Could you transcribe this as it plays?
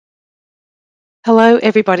Hello,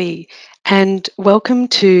 everybody, and welcome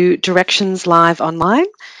to Directions Live Online.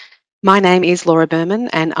 My name is Laura Berman,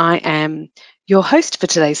 and I am your host for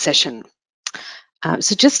today's session.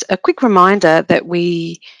 So just a quick reminder that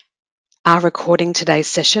we are recording today's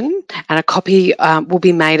session, and a copy will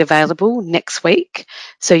be made available next week,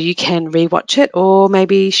 so you can rewatch it or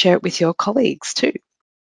maybe share it with your colleagues too.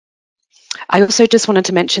 I also just wanted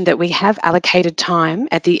to mention that we have allocated time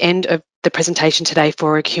at the end of the presentation today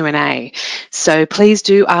for a Q&A. So please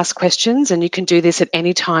do ask questions, and you can do this at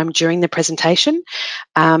any time during the presentation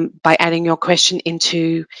by adding your question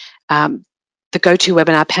into the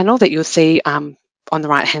GoToWebinar panel that you'll see on the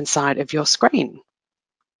right-hand side of your screen.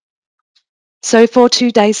 So for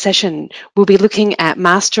today's session, we'll be looking at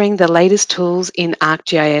mastering the latest tools in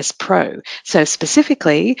ArcGIS Pro. So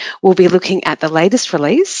specifically, we'll be looking at the latest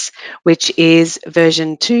release, which is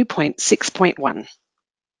version 2.6.1.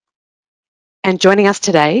 And joining us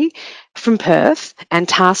today from Perth and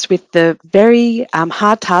tasked with the very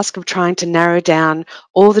hard task of trying to narrow down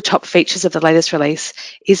all the top features of the latest release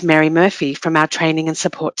is Mary Murphy from our training and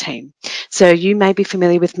support team. So you may be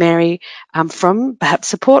familiar with Mary from perhaps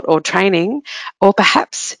support or training, or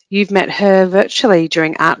perhaps you've met her virtually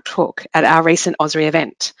during Art Talk at our recent Esri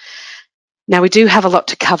event. Now we do have a lot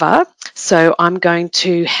to cover, so I'm going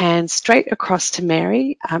to hand straight across to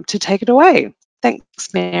Mary to take it away.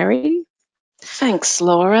 Thanks, Mary. Thanks,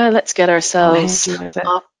 Laura. Let's get ourselves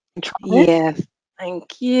up. Yeah,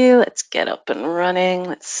 thank you. Let's get up and running.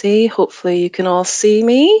 Let's see. Hopefully you can all see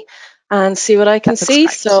me and see what I can see.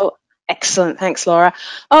 So excellent. Thanks, Laura.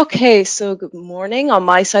 Okay, so good morning on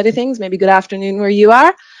my side of things, maybe good afternoon where you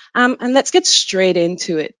are. And let's get straight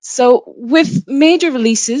into it. So with major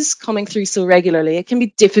releases coming through so regularly, it can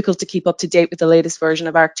be difficult to keep up to date with the latest version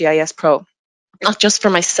of ArcGIS Pro. Not just for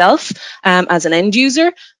myself as an end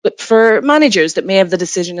user, but for managers that may have the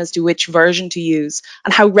decision as to which version to use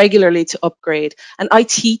and how regularly to upgrade, and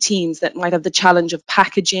IT teams that might have the challenge of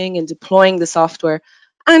packaging and deploying the software,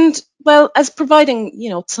 and, well, as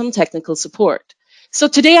providing, some technical support. So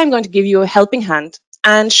today I'm going to give you a helping hand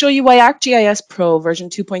and show you why ArcGIS Pro version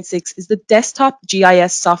 2.6 is the desktop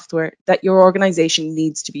GIS software that your organization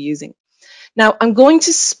needs to be using. Now, I'm going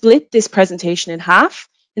to split this presentation in half.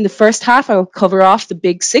 In the first half, I will cover off the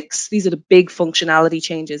big 6. These are the big functionality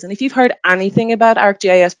changes. And if you've heard anything about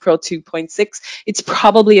ArcGIS Pro 2.6, it's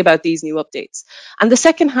probably about these new updates. And the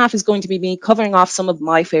second half is going to be me covering off some of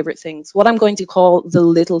my favorite things, what I'm going to call the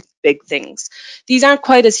little big things. These aren't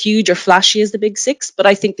quite as huge or flashy as the big 6, but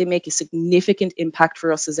I think they make a significant impact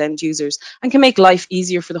for us as end users and can make life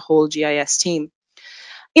easier for the whole GIS team.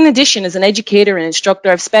 In addition, as an educator and instructor,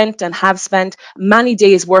 I've spent and have spent many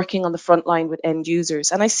days working on the front line with end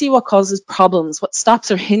users, and I see what causes problems, what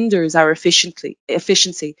stops or hinders our efficiency.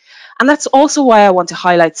 And that's also why I want to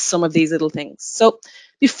highlight some of these little things. So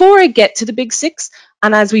before I get to the big 6,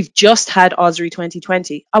 and as we've just had Esri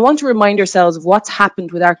 2020, I want to remind ourselves of what's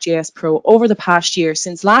happened with ArcGIS Pro over the past year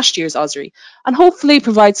since last year's Esri, and hopefully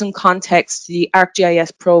provide some context to the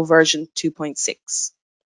ArcGIS Pro version 2.6.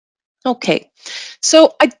 Okay,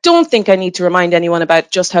 so I don't think I need to remind anyone about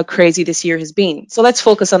just how crazy this year has been. So let's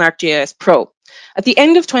focus on ArcGIS Pro. At the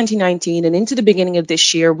end of 2019 and into the beginning of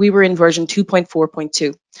this year, we were in version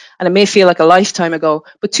 2.4.2. And it may feel like a lifetime ago,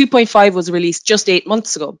 but 2.5 was released just 8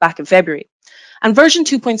 months ago, back in February. And version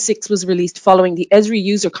 2.6 was released following the Esri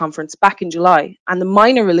user conference back in July, and the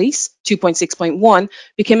minor release, 2.6.1,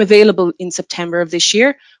 became available in September of this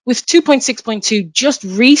year, with 2.6.2 just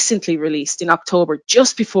recently released in October,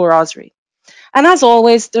 just before Esri. And as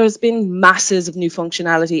always, there's been masses of new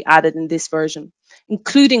functionality added in this version,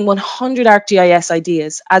 including 100 ArcGIS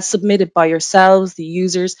ideas as submitted by yourselves, the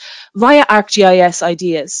users, via ArcGIS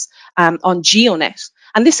ideas on GeoNet.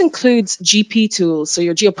 And this includes GP tools, so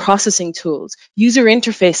your geoprocessing tools, user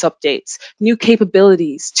interface updates, new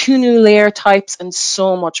capabilities, 2 new layer types, and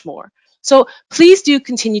so much more. So please do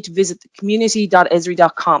continue to visit the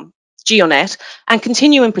community.esri.com, GeoNet, and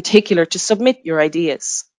continue in particular to submit your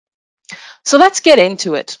ideas. So let's get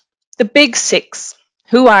into it. The big 6,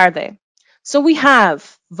 who are they? So we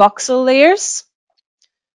have voxel layers,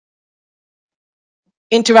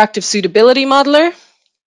 interactive suitability modeler,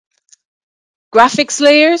 graphics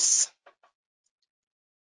layers,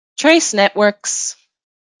 trace networks,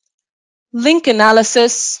 link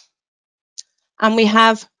analysis, and we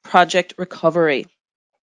have project recovery.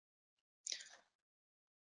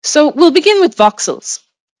 So we'll begin with voxels.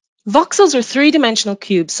 Voxels are 3-dimensional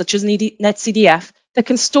cubes, such as NetCDF, that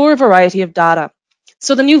can store a variety of data.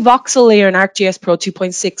 So the new voxel layer in ArcGIS Pro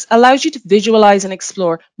 2.6 allows you to visualize and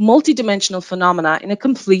explore multidimensional phenomena in a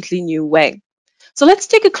completely new way. So let's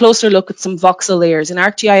take a closer look at some voxel layers in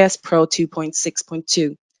ArcGIS Pro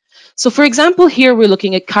 2.6.2. So for example, here we're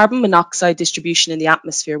looking at carbon monoxide distribution in the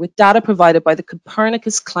atmosphere with data provided by the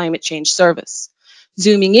Copernicus Climate Change Service.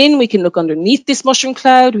 Zooming in, we can look underneath this mushroom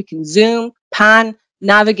cloud, we can zoom, pan,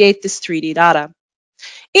 navigate this 3D data.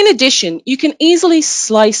 In addition, you can easily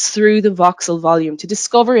slice through the voxel volume to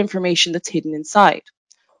discover information that's hidden inside.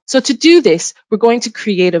 So to do this, we're going to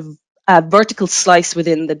create a vertical slice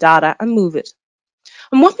within the data and move it.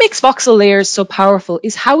 And what makes voxel layers so powerful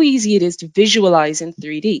is how easy it is to visualize in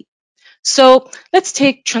 3D. So let's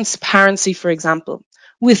take transparency, for example.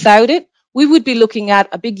 Without it, we would be looking at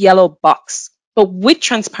a big yellow box. But with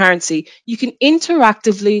transparency, you can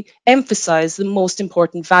interactively emphasize the most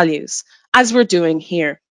important values, as we're doing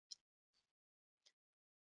here.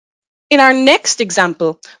 In our next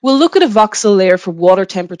example, we'll look at a voxel layer for water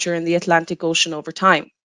temperature in the Atlantic Ocean over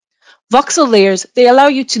time. Voxel layers, they allow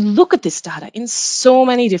you to look at this data in so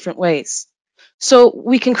many different ways. So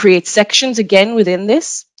we can create sections again within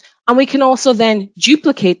this, and we can also then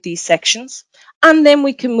duplicate these sections, and then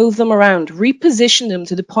we can move them around, reposition them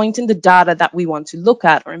to the point in the data that we want to look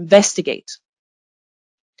at or investigate.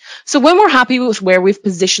 So when we're happy with where we've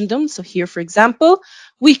positioned them, so here, for example,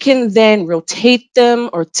 we can then rotate them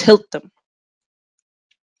or tilt them.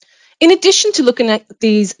 In addition to looking at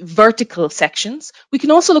these vertical sections, we can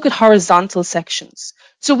also look at horizontal sections.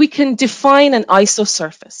 So we can define an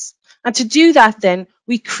isosurface. And to do that, then,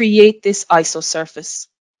 we create this isosurface.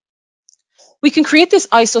 We can create this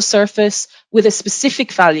isosurface with a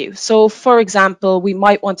specific value. So, for example, we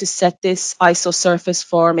might want to set this isosurface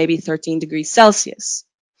for maybe 13 degrees Celsius.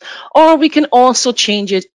 Or we can also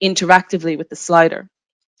change it interactively with the slider.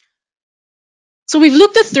 So we've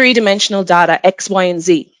looked at three-dimensional data, X, Y, and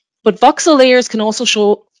Z. But voxel layers can also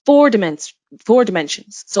show four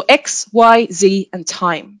dimensions. So X, Y, Z, and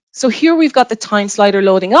time. So here we've got the time slider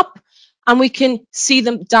loading up, and we can see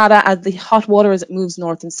the data as the hot water as it moves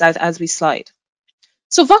north and south as we slide.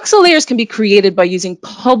 So voxel layers can be created by using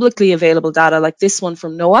publicly available data like this one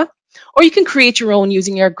from NOAA, or you can create your own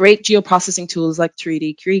using our great geoprocessing tools like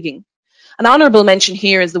 3D Kriging. An honourable mention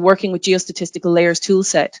here is the Working with Geostatistical Layers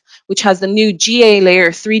toolset, which has the new GA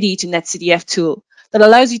Layer 3D to NetCDF tool that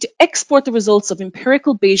allows you to export the results of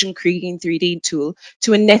empirical Bayesian Kriging 3D tool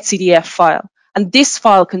to a NetCDF file. And this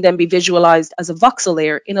file can then be visualized as a voxel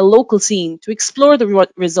layer in a local scene to explore the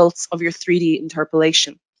results of your 3D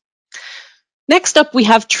interpolation. Next up, we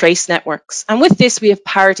have trace networks. And with this, we have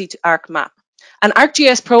parity to ArcMap. And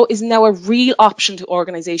ArcGIS Pro is now a real option to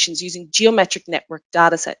organizations using geometric network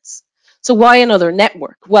datasets. So why another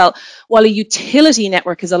network? Well, while a utility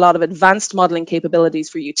network has a lot of advanced modeling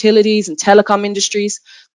capabilities for utilities and telecom industries,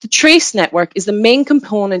 the trace network is the main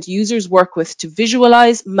component users work with to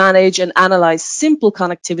visualize, manage, and analyze simple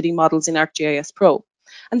connectivity models in ArcGIS Pro.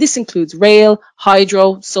 And this includes rail,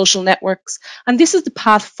 hydro, social networks, and this is the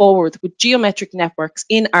path forward with geometric networks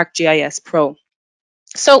in ArcGIS Pro.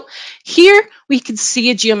 So here we can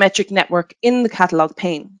see a geometric network in the catalog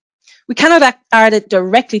pane. We cannot add it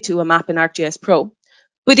directly to a map in ArcGIS Pro,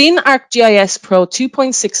 but in ArcGIS Pro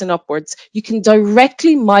 2.6 and upwards, you can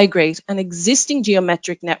directly migrate an existing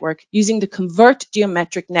geometric network using the Convert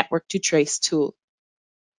Geometric Network to Trace tool.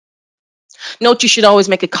 Note you should always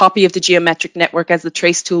make a copy of the geometric network as the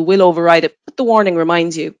trace tool will override it, but the warning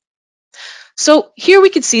reminds you. So here we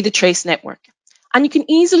can see the trace network, and you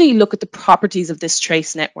can easily look at the properties of this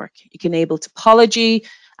trace network. You can enable topology,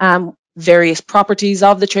 various properties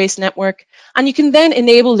of the trace network, and you can then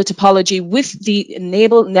enable the topology with the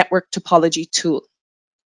Enable Network Topology tool.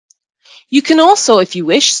 You can also, if you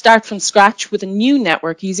wish, start from scratch with a new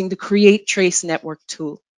network using the Create Trace Network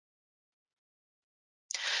tool.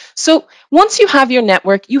 So once you have your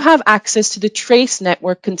network, you have access to the Trace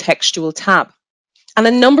Network Contextual tab and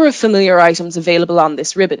a number of familiar items available on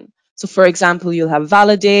this ribbon. So for example, you'll have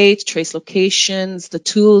validate, trace locations, the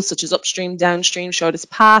tools such as upstream, downstream, shortest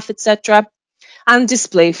path, etc., and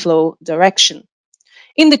display flow direction.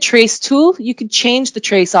 In the trace tool, you can change the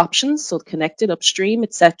trace options, so connected, upstream,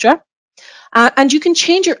 etc. And you can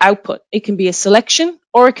change your output. It can be a selection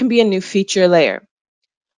or it can be a new feature layer.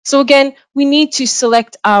 So again, we need to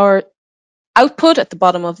select our output at the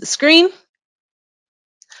bottom of the screen.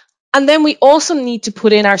 And then we also need to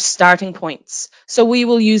put in our starting points. So we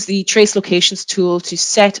will use the trace locations tool to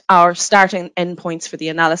set our starting endpoints for the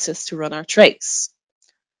analysis to run our trace.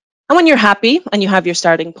 And when you're happy and you have your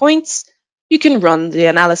starting points, you can run the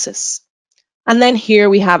analysis. And then here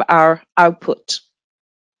we have our output.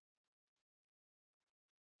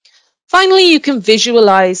 Finally, you can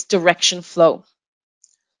visualize direction flow.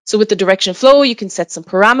 So with the direction flow, you can set some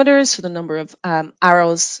parameters for the number of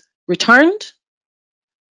arrows returned.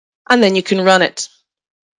 and then you can run it.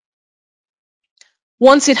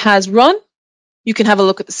 Once it has run, you can have a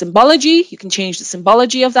look at the symbology. You can change the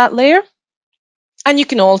symbology of that layer, and you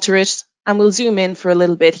can alter it. And we'll zoom in for a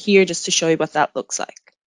little bit here just to show you what that looks like.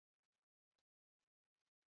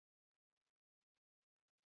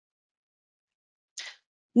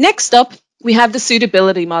 Next up, we have the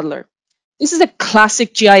suitability modeler. This is a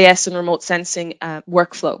classic GIS and remote sensing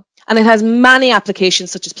workflow, and it has many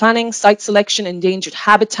applications such as planning, site selection, endangered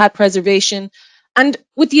habitat preservation. And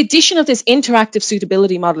with the addition of this interactive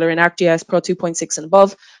suitability modeler in ArcGIS Pro 2.6 and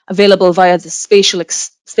above, available via the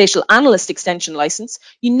Spatial Analyst extension license,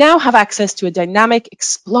 you now have access to a dynamic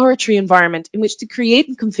exploratory environment in which to create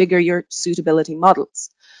and configure your suitability models.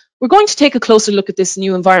 We're going to take a closer look at this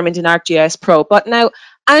new environment in ArcGIS Pro, but now,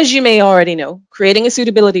 as you may already know, creating a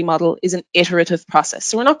suitability model is an iterative process.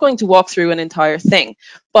 So we're not going to walk through an entire thing,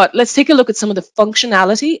 but let's take a look at some of the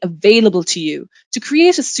functionality available to you to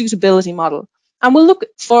create a suitability model. And we'll look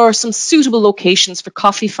for some suitable locations for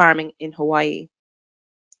coffee farming in Hawaii.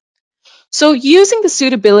 So using the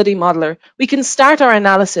suitability modeler, we can start our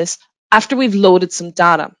analysis after we've loaded some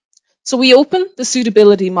data. So we open the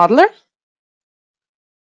suitability modeler,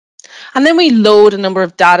 and then we load a number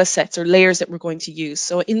of data sets or layers that we're going to use.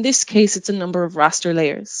 So in this case, it's a number of raster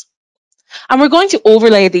layers. And we're going to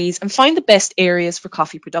overlay these and find the best areas for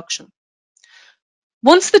coffee production.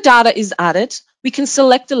 Once the data is added, we can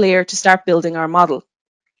select a layer to start building our model.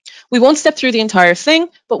 We won't step through the entire thing,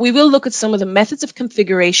 but we will look at some of the methods of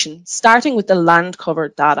configuration, starting with the land cover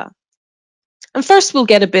data. And first, we'll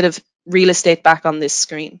get a bit of real estate back on this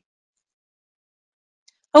screen.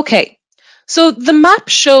 Okay, so the map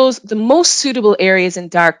shows the most suitable areas in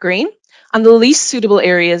dark green and the least suitable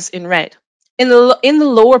areas in red. In the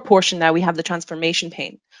lower portion now, we have the transformation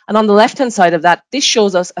pane. And on the left-hand side of that, this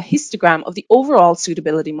shows us a histogram of the overall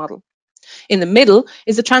suitability model. In the middle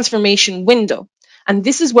is the transformation window. And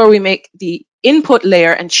this is where we make the input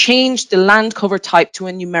layer and change the land cover type to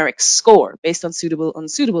a numeric score based on suitable,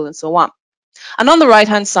 unsuitable, and so on. And on the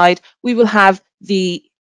right-hand side, we will have the,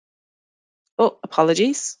 oh,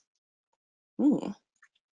 apologies. Let's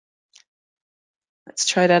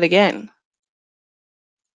try that again.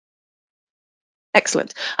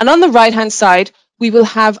 Excellent. And on the right-hand side, we will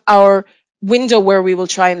have our window where we will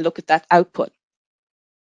try and look at that output.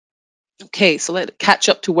 Okay, so let's catch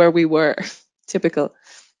up to where we were. Typical.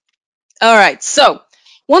 All right, so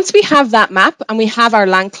once we have that map and we have our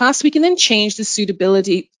land class, we can then change the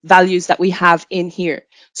suitability values that we have in here.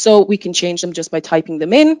 So we can change them just by typing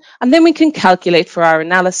them in, and then we can calculate for our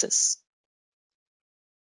analysis.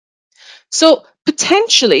 So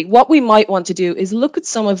potentially what we might want to do is look at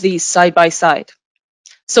some of these side by side.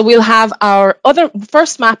 So we'll have our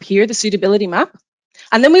first map here, the suitability map,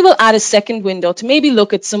 and then we will add a second window to maybe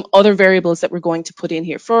look at some other variables that we're going to put in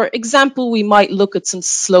here. For example, we might look at some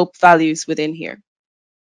slope values within here.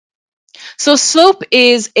 So slope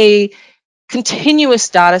is a continuous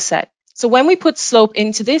data set. So when we put slope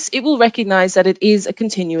into this, it will recognize that it is a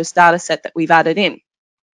continuous data set that we've added in.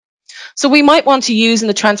 So we might want to use in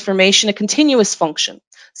the transformation a continuous function,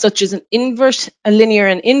 such as a linear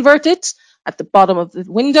and inverted at the bottom of the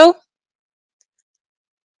window,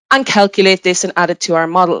 and calculate this and add it to our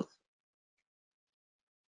model.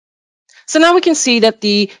 So now we can see that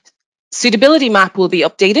the suitability map will be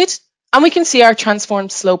updated, and we can see our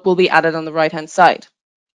transformed slope will be added on the right-hand side.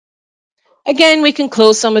 Again, we can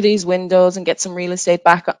close some of these windows and get some real estate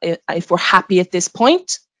back if we're happy at this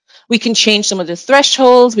point. We can change some of the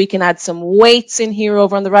thresholds. We can add some weights in here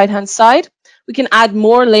over on the right-hand side. We can add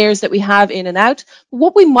more layers that we have in and out. But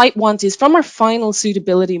what we might want is from our final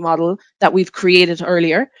suitability model that we've created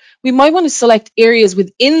earlier, we might want to select areas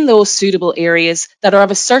within those suitable areas that are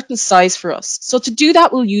of a certain size for us. So to do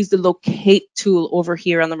that, we'll use the locate tool over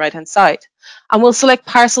here on the right-hand side. And we'll select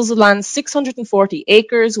parcels of land 640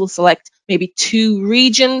 acres. We'll select maybe 2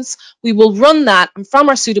 regions. We will run that, and from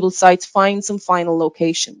our suitable sites, find some final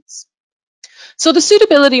locations. So the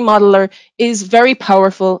suitability modeler is very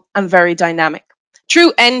powerful and very dynamic.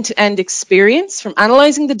 True end-to-end experience from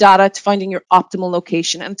analyzing the data to finding your optimal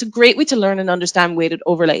location. And it's a great way to learn and understand weighted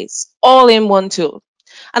overlays, all in one tool.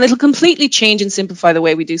 And it'll completely change and simplify the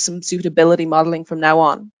way we do some suitability modeling from now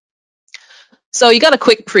on. So you got a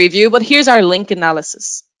quick preview, but here's our link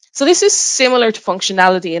analysis. So this is similar to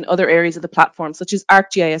functionality in other areas of the platform, such as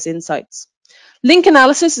ArcGIS Insights. Link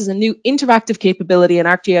analysis is a new interactive capability in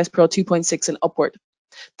ArcGIS Pro 2.6 and upward.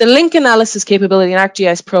 The link analysis capability in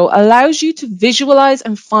ArcGIS Pro allows you to visualize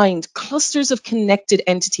and find clusters of connected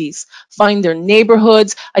entities, find their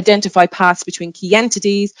neighborhoods, identify paths between key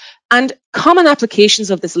entities, and common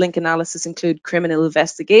applications of this link analysis include criminal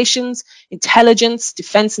investigations, intelligence,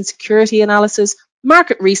 defense and security analysis,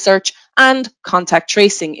 market research, and contact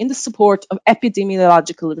tracing in the support of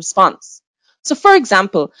epidemiological response. So for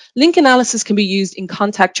example, link analysis can be used in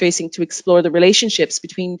contact tracing to explore the relationships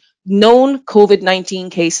between known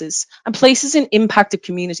COVID-19 cases and places in impacted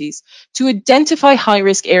communities to identify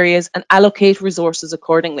high-risk areas and allocate resources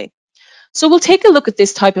accordingly. So we'll take a look at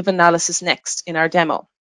this type of analysis next in our demo.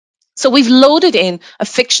 So we've loaded in a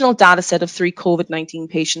fictional data set of 3 COVID-19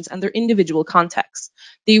 patients and their individual contacts.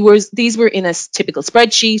 These were in a typical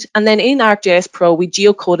spreadsheet, and then in ArcGIS Pro, we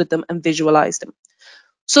geocoded them and visualized them.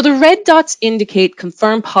 So the red dots indicate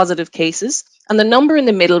confirmed positive cases, and the number in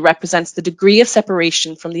the middle represents the degree of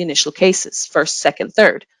separation from the initial cases, first, second,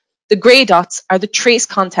 third. The gray dots are the trace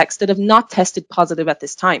contacts that have not tested positive at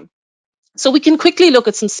this time. So we can quickly look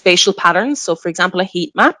at some spatial patterns, so for example, a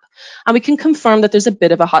heat map, and we can confirm that there's a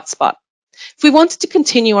bit of a hotspot. If we wanted to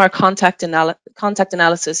continue our contact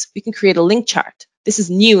analysis, we can create a link chart. This is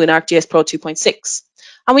new in ArcGIS Pro 2.6,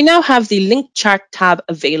 and we now have the link chart tab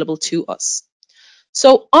available to us.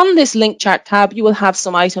 So on this link chart tab, you will have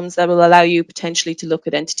some items that will allow you potentially to look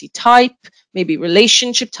at entity type, maybe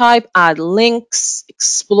relationship type, add links,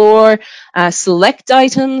 explore, select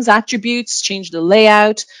items, attributes, change the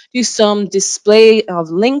layout, do some display of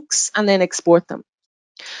links, and then export them.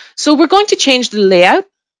 So we're going to change the layout,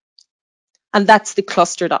 and that's the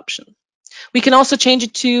clustered option. We can also change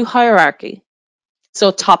it to hierarchy.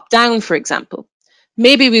 So top down, for example.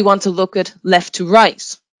 Maybe we want to look at left to right.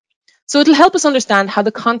 So it'll help us understand how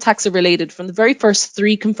the contacts are related from the very first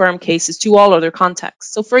 3 confirmed cases to all other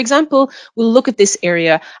contacts. So for example, we'll look at this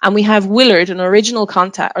area and we have Willard, an original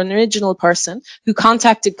person who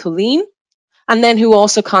contacted Colleen and then who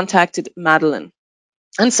also contacted Madeline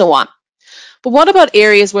and so on. But what about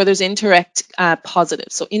areas where there's indirect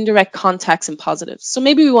positives, so indirect contacts and positives? So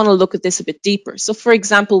maybe we want to look at this a bit deeper. So for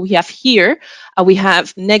example, we have here, we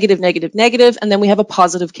have negative, negative, negative, and then we have a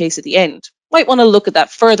positive case at the end. Might want to look at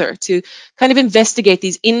that further to kind of investigate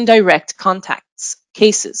these indirect contacts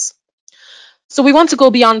cases. So we want to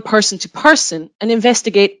go beyond person to person and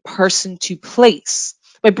investigate person to place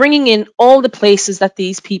by bringing in all the places that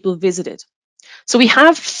these people visited. So we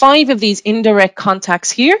have 5 of these indirect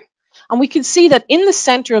contacts here. And we can see that in the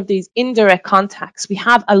center of these indirect contacts, we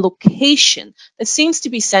have a location that seems to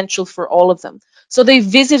be central for all of them. So they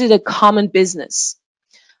visited a common business.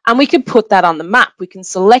 And we can put that on the map. We can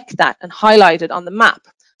select that and highlight it on the map.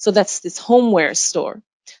 So that's this homeware store.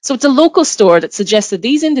 So it's a local store that suggests that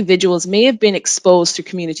these individuals may have been exposed to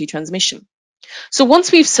community transmission. So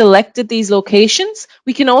once we've selected these locations,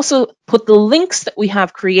 we can also put the links that we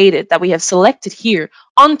have created, that we have selected here,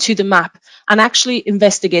 onto the map and actually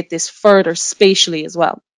investigate this further spatially as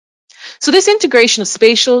well. So this integration of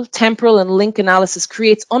spatial, temporal, and link analysis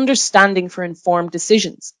creates understanding for informed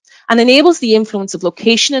decisions and enables the influence of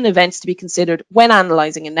location and events to be considered when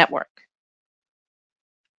analyzing a network.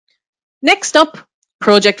 Next up,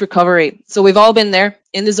 project recovery. So we've all been there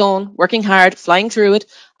in the zone, working hard, flying through it,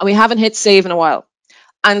 and we haven't hit save in a while.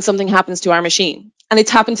 And something happens to our machine. And it's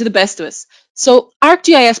happened to the best of us. So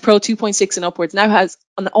ArcGIS Pro 2.6 and upwards now has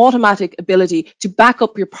an automatic ability to back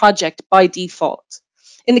up your project by default.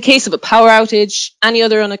 In the case of a power outage, any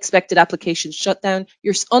other unexpected application shutdown,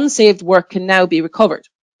 your unsaved work can now be recovered.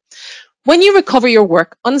 When you recover your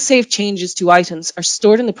work, unsaved changes to items are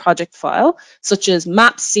stored in the project file, such as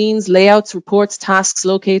maps, scenes, layouts, reports, tasks,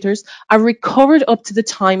 locators, are recovered up to the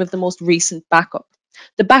time of the most recent backup.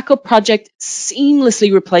 The backup project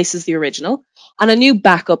seamlessly replaces the original, and a new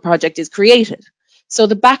backup project is created. So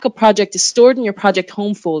the backup project is stored in your project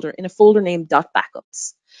home folder in a folder named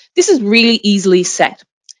 .backups. This is really easily set.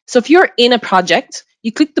 So if you're in a project,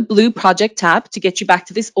 you click the blue project tab to get you back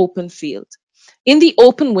to this open field. In the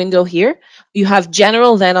open window here, you have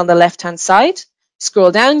general then on the left-hand side. Scroll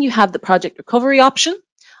down, you have the project recovery option,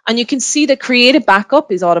 and you can see that create a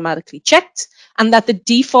backup is automatically checked and that the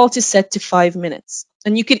default is set to 5 minutes.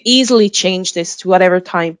 And you can easily change this to whatever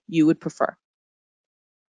time you would prefer.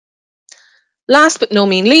 Last but no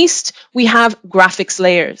mean least, we have graphics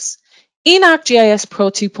layers. In ArcGIS Pro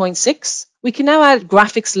 2.6, we can now add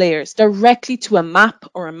graphics layers directly to a map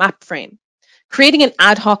or a map frame. Creating an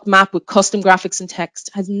ad hoc map with custom graphics and text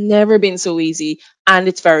has never been so easy, and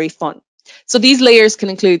it's very fun. So these layers can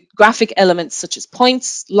include graphic elements such as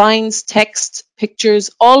points, lines, text, pictures,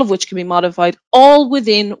 all of which can be modified all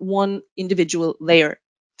within one individual layer.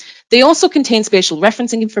 They also contain spatial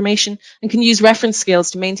referencing information and can use reference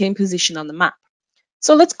scales to maintain position on the map.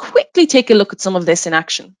 So let's quickly take a look at some of this in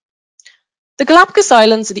action. The Galapagos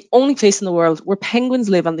Islands are the only place in the world where penguins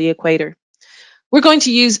live on the equator. We're going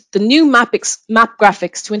to use the new map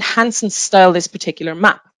graphics to enhance and style this particular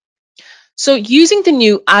map. So using the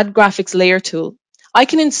new Add Graphics Layer tool, I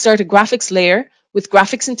can insert a graphics layer with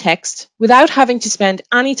graphics and text without having to spend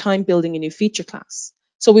any time building a new feature class.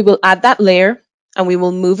 So we will add that layer and we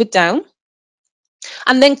will move it down.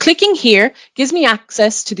 And then clicking here gives me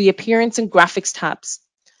access to the Appearance and Graphics tabs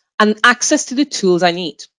and access to the tools I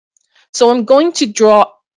need. So I'm going to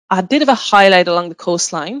draw a bit of a highlight along the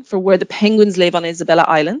coastline for where the penguins live on Isabella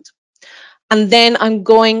Island. And then I'm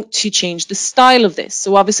going to change the style of this.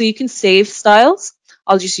 So obviously you can save styles.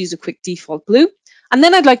 I'll just use a quick default blue. And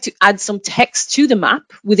then I'd like to add some text to the map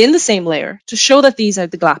within the same layer to show that these are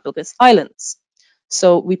the Galapagos Islands.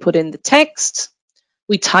 So we put in the text,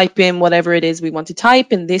 we type in whatever it is we want to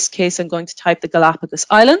type. In this case, I'm going to type the Galapagos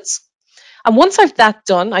Islands. And once I've that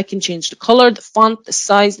done, I can change the color, the font, the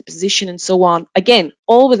size, the position, and so on. Again,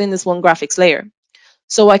 all within this one graphics layer.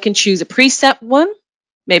 So I can choose a preset one.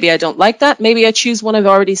 Maybe I don't like that. Maybe I choose one I've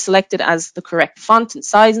already selected as the correct font and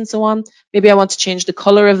size and so on. Maybe I want to change the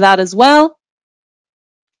color of that as well.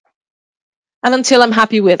 And until I'm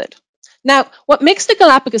happy with it. Now, what makes the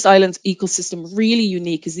Galapagos Islands ecosystem really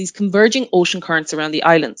unique is these converging ocean currents around the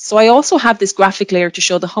islands. So I also have this graphic layer to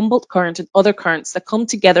show the Humboldt Current and other currents that come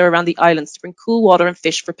together around the islands to bring cool water and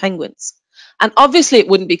fish for penguins. And obviously it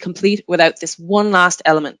wouldn't be complete without this one last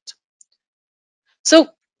element. So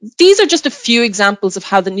these are just a few examples of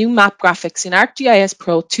how the new map graphics in ArcGIS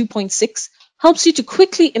Pro 2.6 helps you to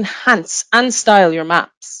quickly enhance and style your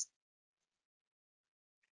maps.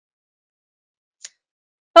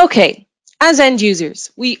 Okay, as end users,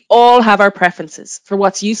 we all have our preferences for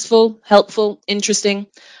what's useful, helpful, interesting.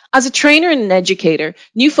 As a trainer and an educator,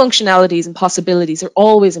 new functionalities and possibilities are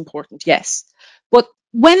always important, yes. But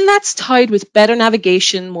when that's tied with better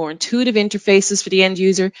navigation, more intuitive interfaces for the end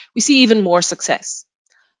user, we see even more success.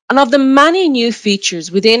 And of the many new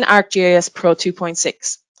features within ArcGIS Pro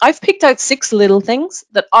 2.6, I've picked out 6 little things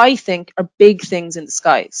that I think are big things in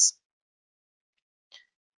disguise.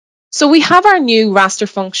 So we have our new raster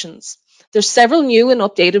functions. There's several new and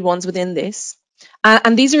updated ones within this,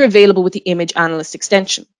 and these are available with the Image Analyst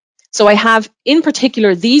extension. So I have, in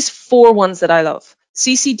particular, these 4 ones that I love.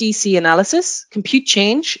 CCDC analysis, compute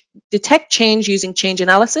change, detect change using change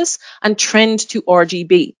analysis, and trend to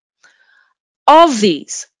RGB. Of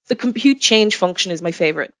these, the compute change function is my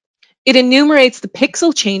favorite. It enumerates the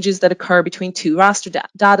pixel changes that occur between 2 raster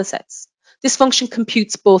data sets. This function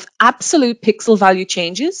computes both absolute pixel value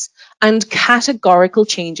changes and categorical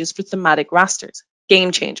changes for thematic rasters.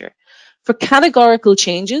 Game changer. For categorical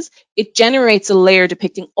changes, it generates a layer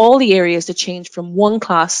depicting all the areas that change from one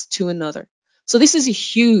class to another. So this is a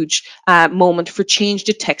huge moment for change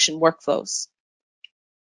detection workflows.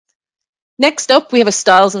 Next up, we have a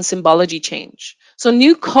styles and symbology change. So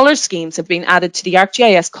new color schemes have been added to the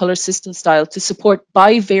ArcGIS color system style to support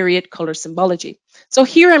bivariate color symbology. So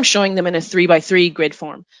here I'm showing them in a 3x3 grid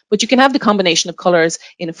form, but you can have the combination of colors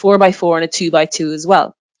in a 4x4 and a 2x2 as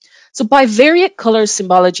well. So bivariate color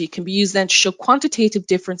symbology can be used then to show quantitative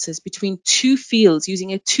differences between 2 fields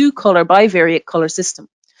using a 2-color bivariate color system.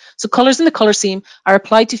 So colors in the color scheme are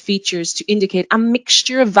applied to features to indicate a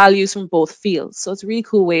mixture of values from both fields. So it's a really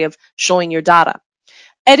cool way of showing your data.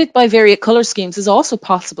 Edit bivariate color schemes is also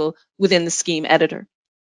possible within the scheme editor.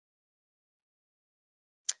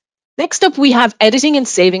 Next up, we have editing and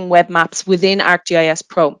saving web maps within ArcGIS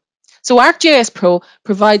Pro. So ArcGIS Pro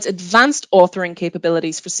provides advanced authoring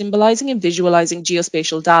capabilities for symbolizing and visualizing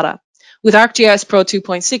geospatial data. With ArcGIS Pro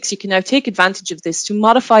 2.6, you can now take advantage of this to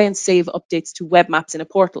modify and save updates to web maps in a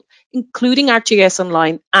portal, including ArcGIS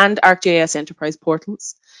Online and ArcGIS Enterprise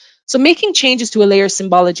portals. So making changes to a layer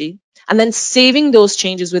symbology and then saving those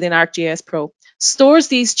changes within ArcGIS Pro stores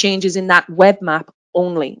these changes in that web map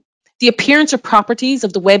only. The appearance or properties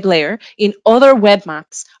of the web layer in other web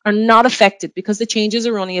maps are not affected because the changes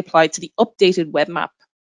are only applied to the updated web map.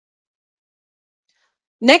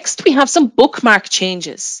 Next, we have some bookmark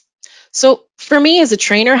changes. So for me as a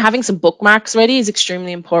trainer, having some bookmarks ready is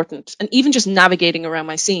extremely important, and even just navigating around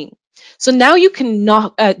my scene. So now you can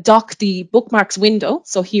dock the bookmarks window.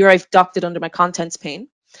 So here I've docked it under my contents pane.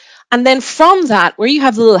 And then from that, where you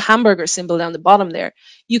have the little hamburger symbol down the bottom there,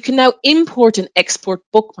 you can now import and export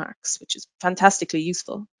bookmarks, which is fantastically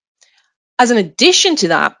useful. As an addition to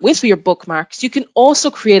that, with your bookmarks, you can also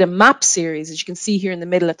create a map series, as you can see here in the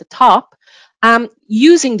middle at the top,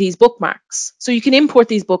 using these bookmarks. So you can import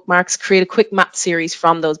these bookmarks, create a quick map series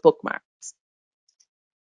from those bookmarks.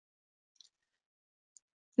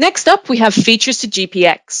 Next up, we have features to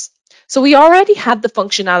GPX. So we already had the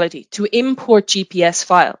functionality to import GPS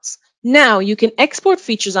files. Now you can export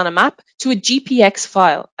features on a map to a GPX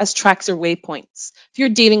file as tracks or waypoints. If you're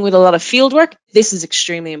dealing with a lot of field work, this is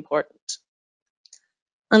extremely important.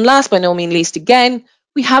 And last but no means least, again,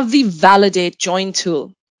 we have the validate join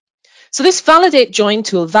tool. So this validate join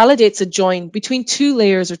tool validates a join between two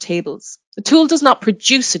layers or tables. The tool does not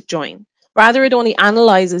produce a join. Rather, it only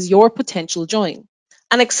analyzes your potential join,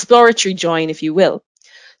 an exploratory join, if you will.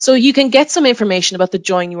 So you can get some information about the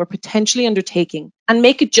join you are potentially undertaking and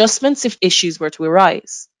make adjustments if issues were to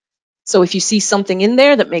arise. So if you see something in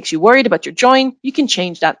there that makes you worried about your join, you can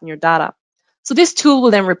change that in your data. So this tool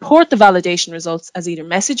will then report the validation results as either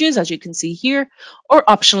messages, as you can see here, or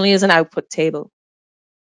optionally as an output table.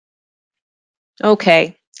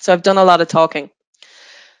 Okay, so I've done a lot of talking.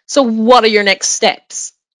 So what are your next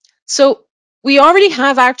steps? So we already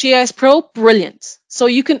have ArcGIS Pro, brilliant. So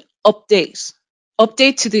you can update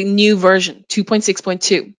to the new version,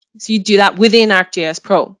 2.6.2. So you do that within ArcGIS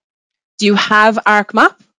Pro. Do you have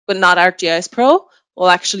ArcMap, but not ArcGIS Pro? Well,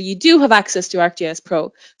 actually, you do have access to ArcGIS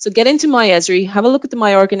Pro. So get into My Esri, have a look at the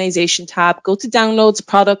My Organization tab, go to Downloads,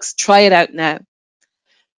 Products, try it out now.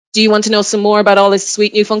 Do you want to know some more about all this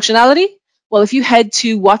sweet new functionality? Well, if you head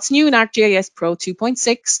to What's New in ArcGIS Pro 2.6,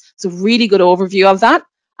 it's a really good overview of that.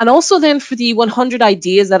 And also then for the 100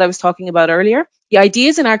 ideas that I was talking about earlier, the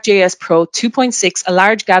ideas in ArcGIS Pro 2.6, a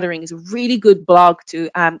large gathering, is a really good blog to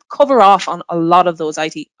cover off on a lot of those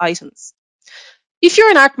items. If you're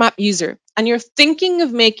an ArcMap user and you're thinking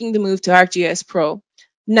of making the move to ArcGIS Pro,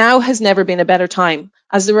 now has never been a better time,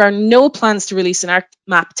 as there are no plans to release an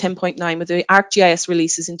ArcMap 10.9 with the ArcGIS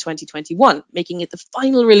releases in 2021, making it the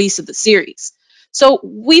final release of the series. So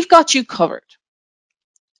we've got you covered.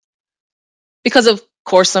 Because of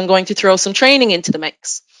course, I'm going to throw some training into the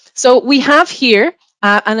mix. So we have here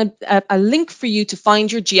a link for you to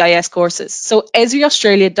find your GIS courses. So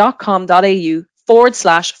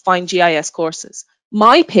esriaustralia.com.au/find GIS courses.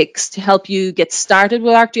 My picks to help you get started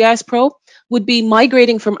with ArcGIS Pro would be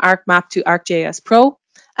migrating from ArcMap to ArcGIS Pro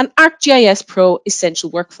and ArcGIS Pro Essential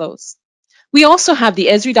Workflows. We also have the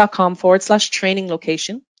esri.com/training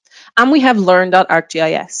location, and we have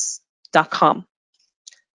learn.arcgis.com.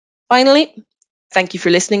 Finally, thank you for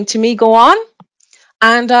listening to me go on,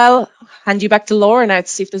 and I'll hand you back to Laura now to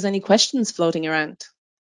see if there's any questions floating around.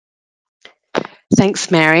 Thanks,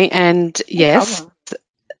 Mary. And yes,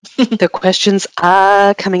 the questions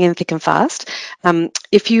are coming in thick and fast.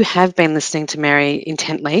 If you have been listening to Mary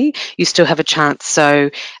intently, you still have a chance. So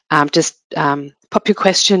just pop your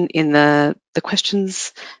question in the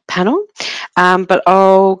questions panel. But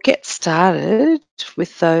I'll get started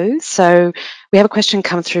with those. So we have a question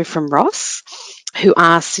come through from Ross, who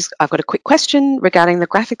asks, I've got a quick question regarding the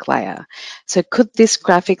graphic layer. So could this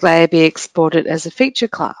graphic layer be exported as a feature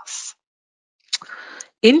class?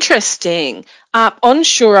 Interesting.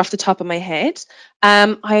 Unsure off the top of my head.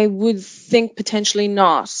 I would think potentially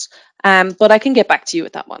not, but I can get back to you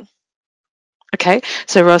with that one. Okay,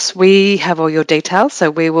 so Ross, we have all your details, so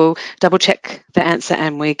we will double check the answer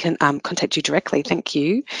and we can contact you directly. Thank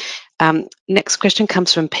you. Next question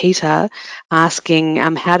comes from Peter asking,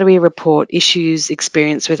 how do we report issues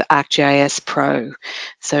experienced with ArcGIS Pro?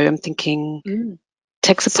 So I'm thinking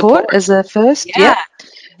tech support as a first. Yeah,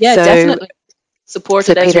 so, definitely. Support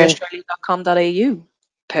at esriaustralia.com.au.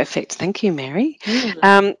 Perfect. Thank you, Mary.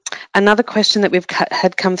 Another question that we've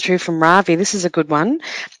had come through from Ravi. This is a good one.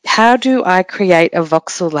 How do I create a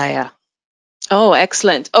voxel layer? Oh,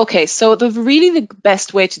 excellent. Okay, so the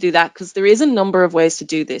best way to do that, because there is a number of ways to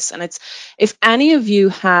do this, and it's if any of you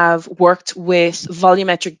have worked with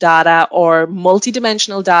volumetric data or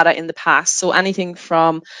multidimensional data in the past, so anything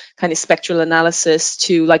from kind of spectral analysis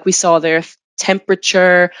to, like we saw there,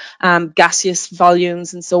 temperature, gaseous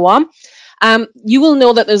volumes, and so on. You will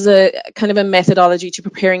know that there's a kind of a methodology to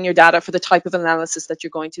preparing your data for the type of analysis that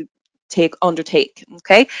you're going to undertake.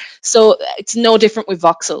 Okay, so it's no different with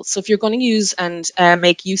voxels. So if you're going to use and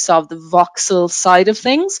make use of the voxel side of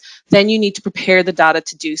things, then you need to prepare the data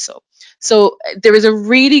to do so. So there is a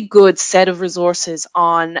really good set of resources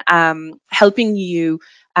on helping you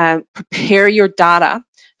prepare your data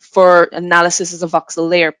for analysis as a voxel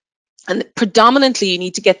layer. And predominantly, you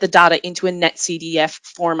need to get the data into a NetCDF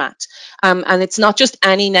format. And it's not just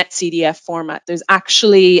any NetCDF format. There's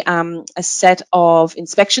actually a set of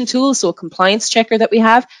inspection tools, so a compliance checker that we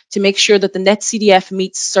have to make sure that the NetCDF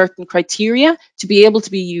meets certain criteria to be able to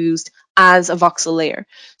be used as a voxel layer.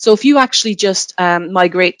 So if you actually just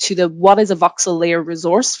migrate to the What is a Voxel Layer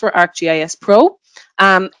resource for ArcGIS Pro,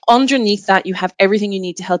 Underneath that, you have everything you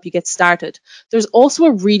need to help you get started. There's also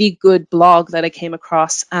a really good blog that I came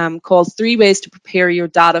across called 3 Ways to Prepare Your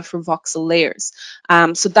Data for Voxel Layers.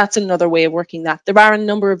 So that's another way of working that. There are a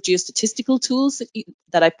number of geostatistical tools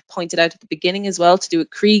that I pointed out at the beginning as well to do with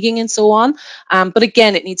kriging and so on. But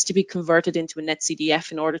again, it needs to be converted into a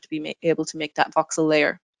NetCDF in order to be able to make that voxel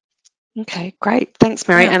layer. Okay, great. Thanks,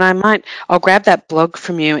 Mary. Yeah. And I'll grab that blog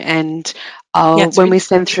from you, and when we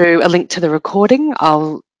send through a link to the recording,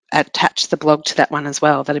 I'll attach the blog to that one as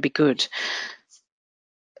well. That'd be good.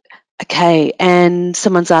 Okay, and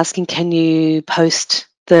someone's asking, can you post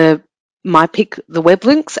the web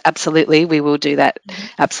links? Absolutely, we will do that.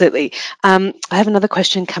 Absolutely. I have another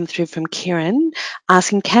question come through from Kieran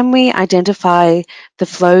asking, can we identify the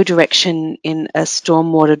flow direction in a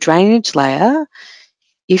stormwater drainage layer?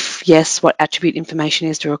 If yes, what attribute information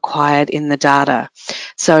is required in the data?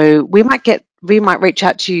 So we might reach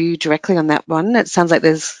out to you directly on that one. It sounds like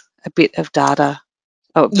there's a bit of data.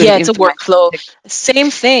 Yeah, it's a workflow.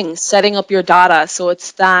 Same thing, setting up your data. So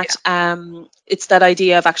it's that it's that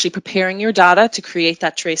idea of actually preparing your data to create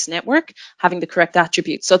that trace network, having the correct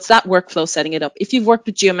attributes. So it's that workflow, setting it up. If you've worked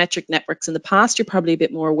with geometric networks in the past, you're probably a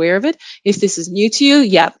bit more aware of it. If this is new to you,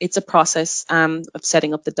 yeah, it's a process of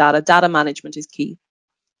setting up the data. Data management is key.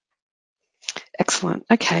 Excellent.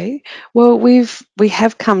 Okay. Well, we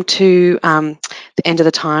have come to the end of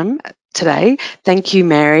the time today. Thank you,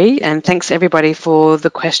 Mary, and thanks everybody for the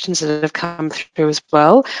questions that have come through as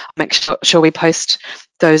well. I'll make sure we post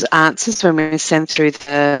those answers when we send through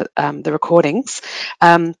the recordings.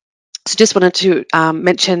 So just wanted to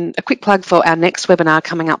mention a quick plug for our next webinar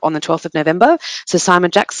coming up on the 12th of November. So Simon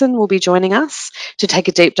Jackson will be joining us to take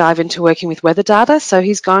a deep dive into working with weather data. So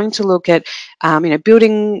he's going to look at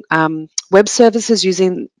building web services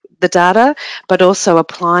using the data, but also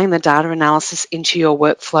applying the data analysis into your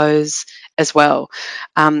workflows as well.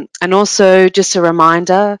 And also just a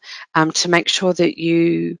reminder to make sure that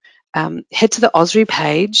you head to the Esri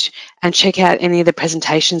page and check out any of the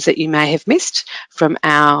presentations that you may have missed from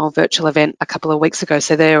our virtual event a couple of weeks ago.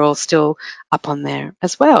 So they're all still up on there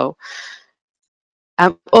as well.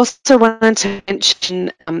 Also wanted to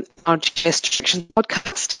mention our GIS Directions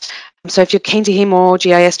podcast. So if you're keen to hear more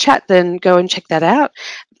GIS chat, then go and check that out.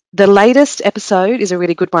 The latest episode is a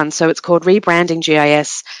really good one. So it's called Rebranding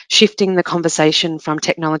GIS, Shifting the Conversation from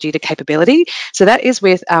Technology to Capability. So that is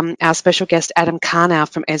with our special guest, Adam Karnow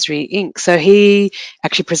from Esri Inc. So he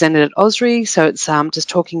actually presented at Esri. So it's just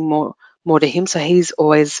talking more to him. So he's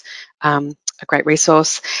always a great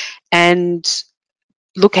resource. And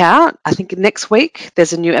look out, I think next week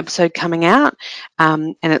there's a new episode coming out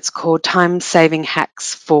and it's called Time Saving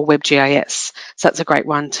Hacks for WebGIS. So that's a great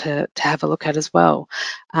one to have a look at as well.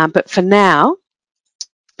 But for now,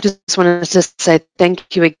 just wanted to say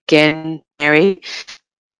thank you again, Mary.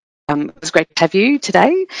 It was great to have you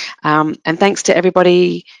today. And thanks to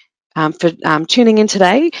everybody for tuning in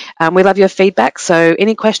today. We love your feedback. So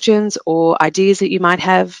any questions or ideas that you might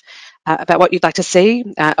have about what you'd like to see,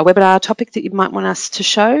 a webinar topic that you might want us to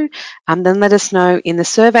show, then let us know in the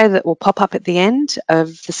survey that will pop up at the end of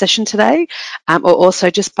the session today, or also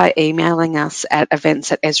just by emailing us at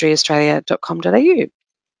events@esriaustralia.com.au.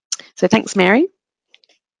 So thanks, Mary.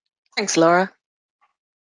 Thanks, Laura.